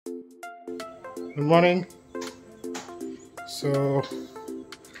Good morning. So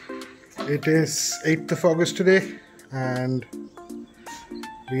it is 8th of August today and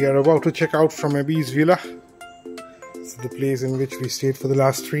we are about to check out from Abby's Villa. It's the place in which we stayed for the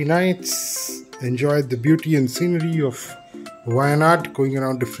last 3 nights. Enjoyed the beauty and scenery of Wayanad, going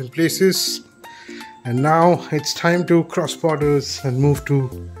around different places. And now it's time to cross borders and move to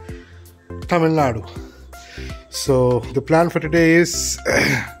Tamil Nadu. So the plan for today is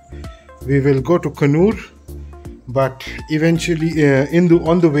we will go to Coonoor, but eventually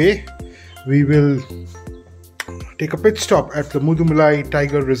on the way we will take a pit stop at the Mudumalai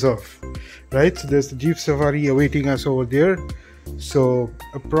Tiger Reserve. Right, so there's the Jeef Safari awaiting us over there. So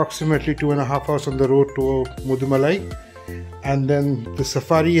approximately 2.5 hours on the road to Mudumalai, and then the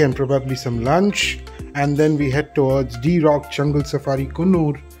safari and probably some lunch, and then we head towards D-Rock Jungle Safari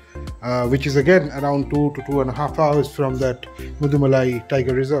Coonoor, which is again around 2 to 2.5 hours from that Mudumalai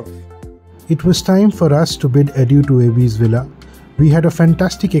Tiger Reserve. It was time for us to bid adieu to Abby's Villa. We had a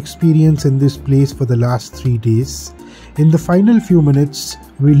fantastic experience in this place for the last 3 days. In the final few minutes,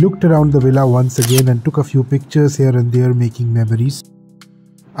 we looked around the villa once again and took a few pictures here and there, making memories.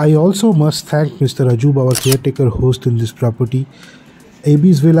 I also must thank Mr. Raghu, our caretaker host in this property.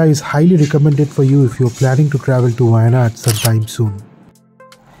 Abby's Villa is highly recommended for you if you are planning to travel to Wayanad sometime soon.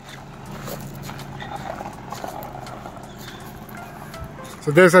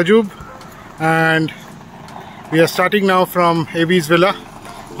 So there's Ajub, and we are starting now from Abby's Villa.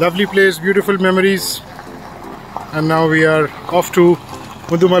 Lovely place, beautiful memories, and now we are off to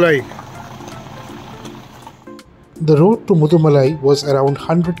Mudumalai. The road to Mudumalai was around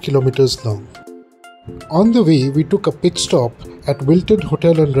 100 kilometers long. On the way, we took a pit stop at Wilton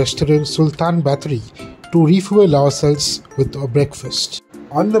Hotel and Restaurant Sultan Battery to refuel ourselves with a breakfast.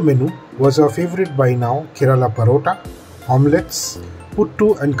 On the menu was our favorite by now, Kerala Parota, omelets,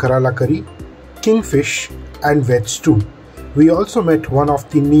 puttu and Kerala curry, kingfish and veg stew. We also met one of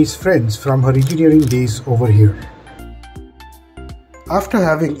Tinni's friends from her engineering days over here. After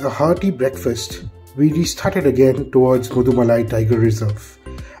having a hearty breakfast, we restarted again towards Mudumalai Tiger Reserve.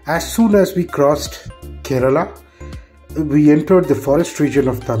 As soon as we crossed Kerala, we entered the forest region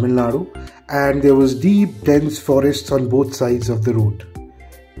of Tamil Nadu, and there was deep, dense forests on both sides of the road.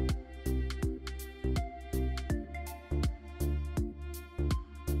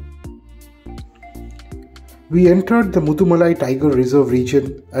 We entered the Mudumalai Tiger Reserve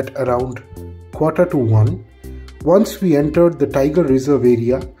region at around 1:45. Once we entered the Tiger Reserve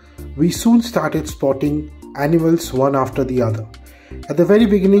area, we soon started spotting animals one after the other. At the very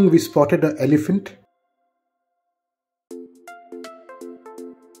beginning, we spotted an elephant.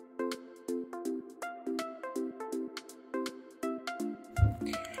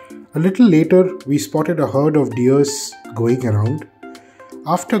 A little later, we spotted a herd of deers going around.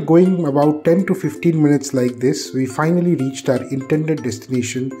 After going about 10 to 15 minutes like this, we finally reached our intended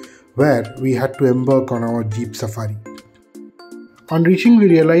destination, where we had to embark on our Jeep Safari. On reaching, we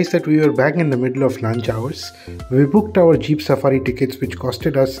realized that we were bang in the middle of lunch hours. We booked our Jeep Safari tickets, which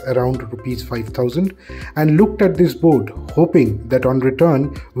costed us around Rs 5,000, and looked at this board, hoping that on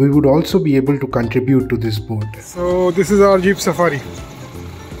return we would also be able to contribute to this board. So this is our Jeep Safari.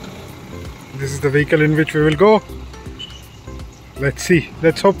 This is the vehicle in which we will go. Let's see.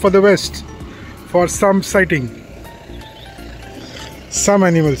 Let's hope for the best, for some sighting, some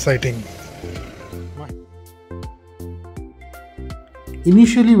animal sighting.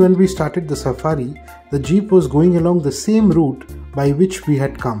 Initially, when we started the safari, the Jeep was going along the same route by which we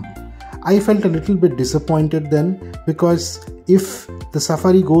had come. I felt a little bit disappointed then, because if the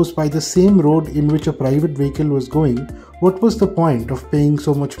safari goes by the same road in which a private vehicle was going, what was the point of paying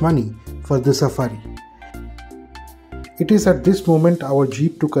so much money for the safari? It is at this moment our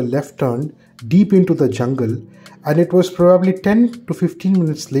Jeep took a left turn deep into the jungle, and it was probably 10 to 15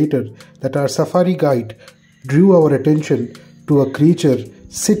 minutes later that our safari guide drew our attention to a creature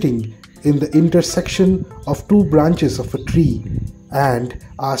sitting in the intersection of 2 branches of a tree and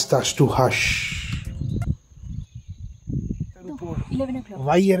asked us to hush. 11 o'clock.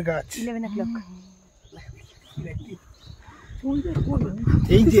 Wire gach. 11 o'clock.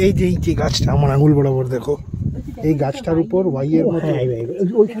 এই যে গাছটা আমার আঙুল বরাবর দেখো, এই গাছটার উপর ওয়াইয়ের মতো।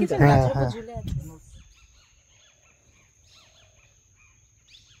 হ্যাঁ হ্যাঁ।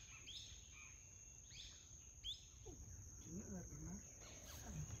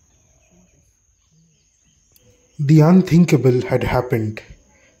 The unthinkable had happened.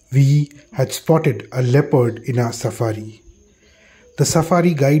 We had spotted a leopard in our safari. The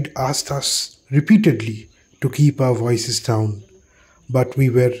safari guide asked us repeatedly to keep our voices down, but we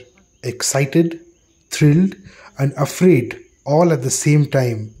were excited, thrilled, and afraid all at the same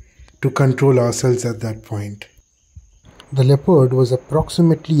time to control ourselves at that point. The leopard was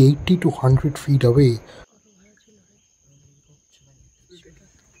approximately 80 to 100 feet away.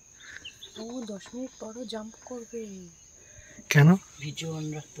 কেন video on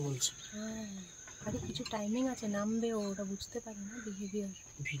রাখতে বলছে? আরে কিছু timing আছে, নামবে ওটা বুঝতে পারে না বিহেভিয়ার।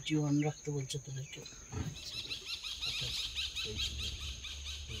 ভিডিও অন রাখতে বলছে তোদেরকে।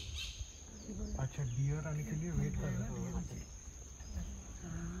 अच्छा डियर आने के लिए वेट कर रहा है।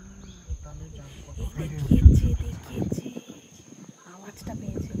 आवाजটা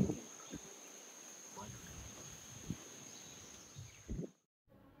পেয়েছে।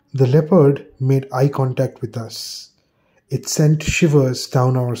 The leopard made eye contact with us. It sent shivers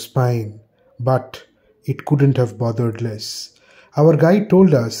down our spine, but it couldn't have bothered less. Our guide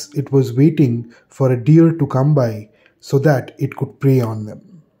told us it was waiting for a deer to come by so that it could prey on them.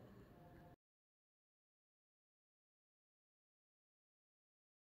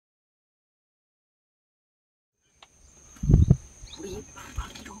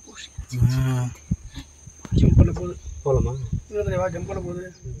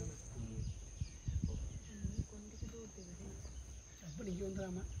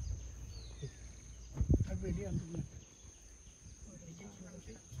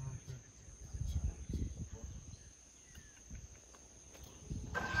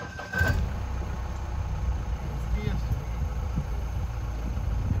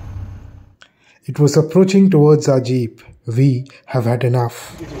 It was approaching towards our jeep. We have had enough.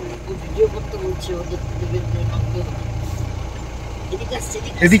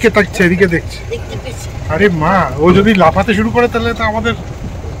 এদিকে তাকছে, এদিকে দেখছে। আরে মা, ও যদি লাফাতে শুরু করে তাহলে তো আমাদের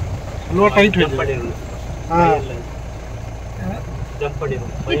লোয়া টাইট হয়ে যাবে। হ্যাঁ,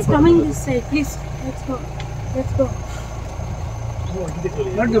 It's coming this side, please. Let's go. Let's go.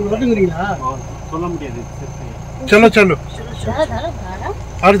 চলো চলো।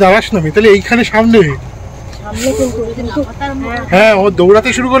 আর দাঁড়াস না মিতালি, এইখানে সামনে। হ্যাঁ, ও দৌড়াতে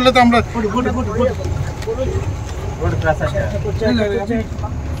শুরু করলে তো আমরা।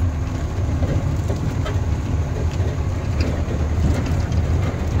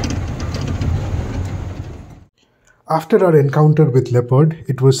 After our encounter with leopard,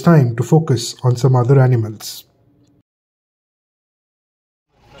 it was time to focus on some other animals.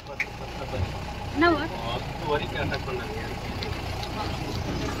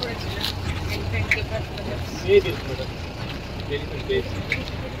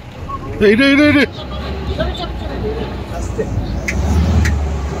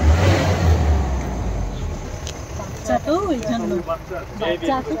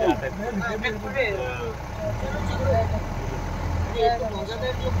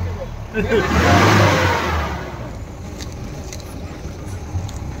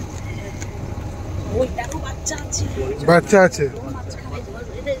 বাচ্চা আছে।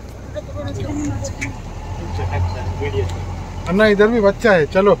 अन्ना इधर भी बच्चा है,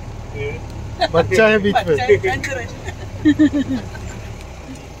 चलो। बच्चा है बीच में।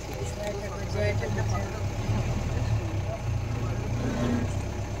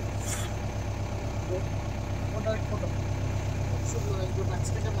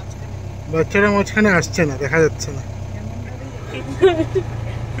 বাচ্চারা মাঝখানে আসছে না, দেখা যাচ্ছে না।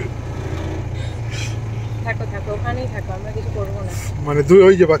 থাকো থাকো, ওখানেই থাকো, আমরা কিছু করব না। মানে দুই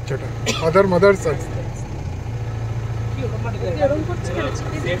ওই যে বাচ্চাটা মাদার সাইড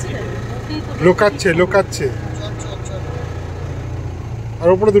লোকাচ্ছে। আর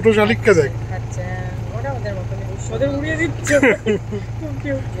উপরে দুটো শালিককে দেখ। আচ্ছা, ওরা ওদের মতন ওদের উড়িয়ে দিচ্ছে।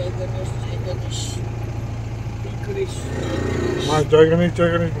 মা জয় গণেশ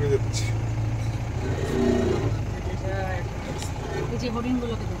বলে যাচ্ছে। এই যে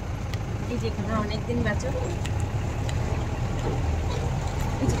হরিণগুলোকে দেখ, এই যে এখানে অনেকদিন বাঁচো।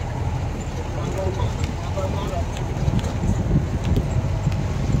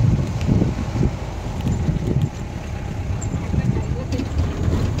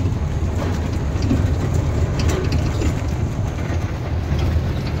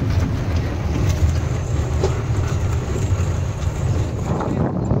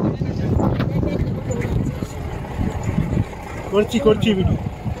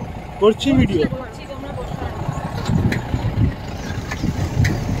 করছি ভিডিও।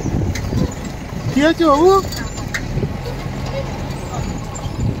 কি আছে বাবু?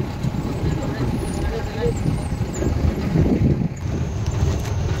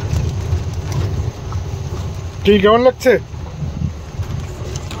 কি কেমন লাগছে?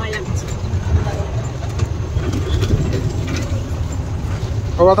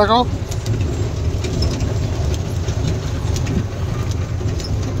 বাবা তাকাও।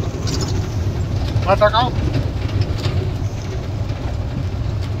 তাকাও।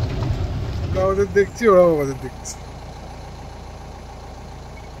 আমরা আমাদের দেখছি, ওরাও আমাদের দেখছে।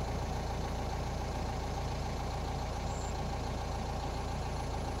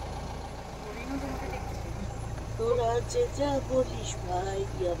 তোরা যে যা বলিস ভাই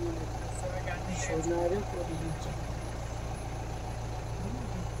আমার সোনার পরিচয়,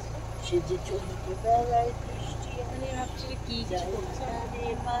 সে যে চলিত বেলায় দৃষ্টি মানে ভাবছি কি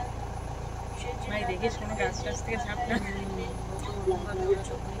ভাই দেখিস কোনো গাছ টাছ থেকে ছাপ না।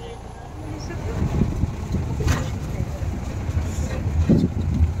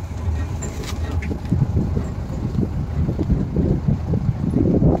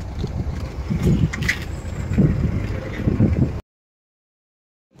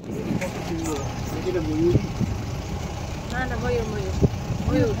 না না ময়ূর ময়ূর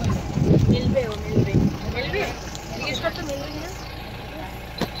ময়ূর মিলবে, ও মিলবে মিলবে, জিজ্ঞেস করতে মিলবে কিনা।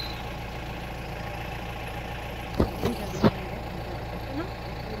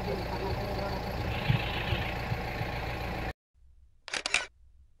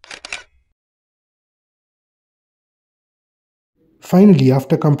 Finally,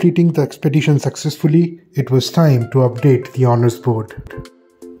 after completing the expedition successfully, it was time to update the honors board.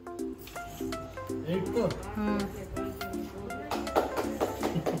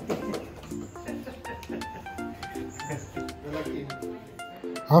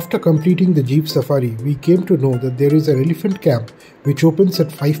 After completing the Jeef Safari, we came to know that there is an elephant camp which opens at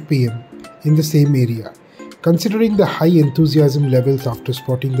 5 PM in the same area. Considering the high enthusiasm levels after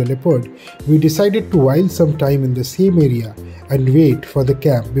spotting the leopard, we decided to while some time in the same area and wait for the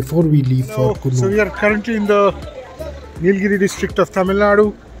camp before we leave for Coonoor. So we are currently in the Nilgiri district of Tamil Nadu.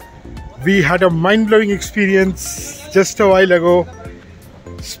 We had a mind-blowing experience just a while ago,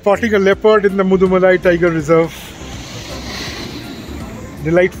 spotting a leopard in the Mudumalai Tiger Reserve.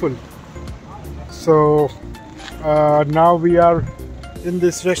 Delightful. So now we are in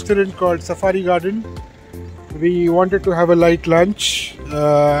this restaurant called Safari Garden. We wanted to have a light lunch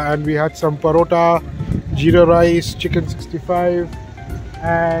and we had some parota, jeera rice, chicken 65,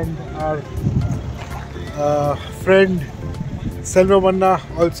 and our friend Selva Manna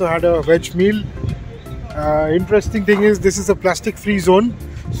also had a veg meal. Interesting thing is this is a plastic free zone,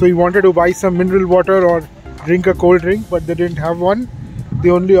 so we wanted to buy some mineral water or drink a cold drink, but they didn't have one.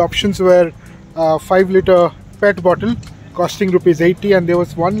 The only options were a 5-liter PET bottle costing ₹80, and there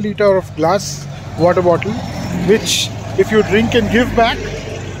was 1 liter of glass water bottle, which if you drink and give back,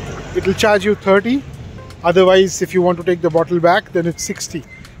 it will charge you 30. Otherwise, if you want to take the bottle back, then it's 60.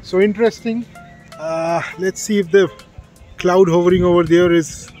 So interesting. Let's see if the cloud hovering over there is,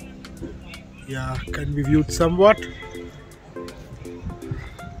 yeah, can be viewed somewhat.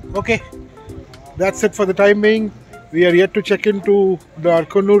 Okay, that's it for the time being. We are yet to check into our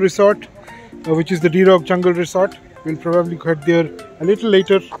Coonoor resort, which is the D-Rock Jungle Resort. We'll probably head there a little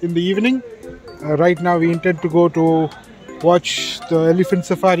later in the evening. Right now we intend to go to watch the elephant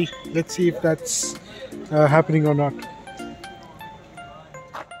safari. Let's see if that's happening or not.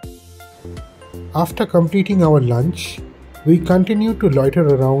 After completing our lunch, we continued to loiter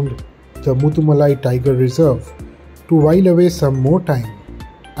around the Mudumalai Tiger Reserve to while away some more time,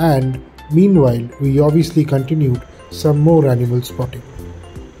 and meanwhile we obviously continued some more animal spotting.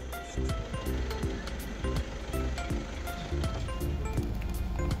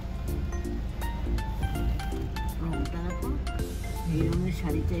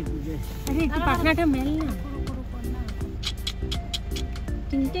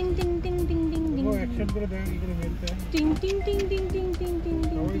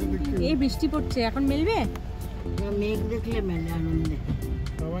 এই বৃষ্টি পড়ছে, এখন মেলবে না? মেঘ দেখলে মেলে আনন্দে।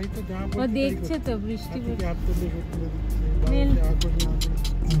 ও দেখছে তো বৃষ্টি পড়ছে।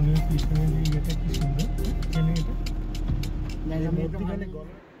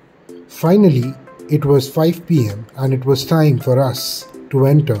 Finally, it was 5 PM and it was time for us to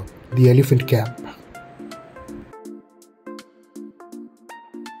enter the elephant camp.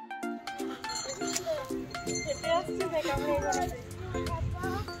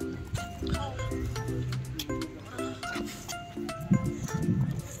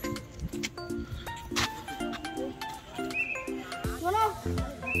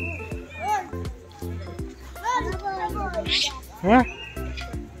 Huh?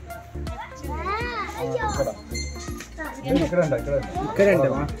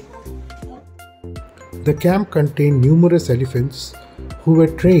 The camp contained numerous elephants who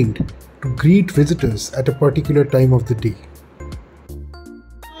were trained to greet visitors at a particular time of the day.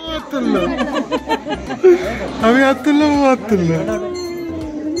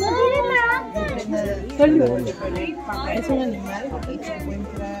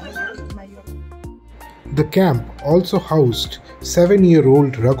 The camp also housed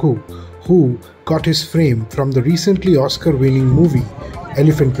 7-year-old Raghu, who got his fame from the recently Oscar-winning movie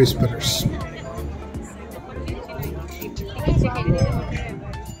Elephant Whisperers.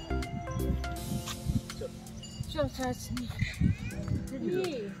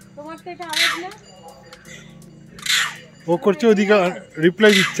 ও করছে ওদিকে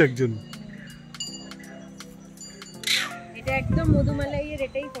reply দিচ্ছে একজন। এটা একদম মধুমালাইয়ের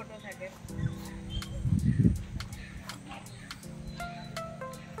এটাই photo থাকে।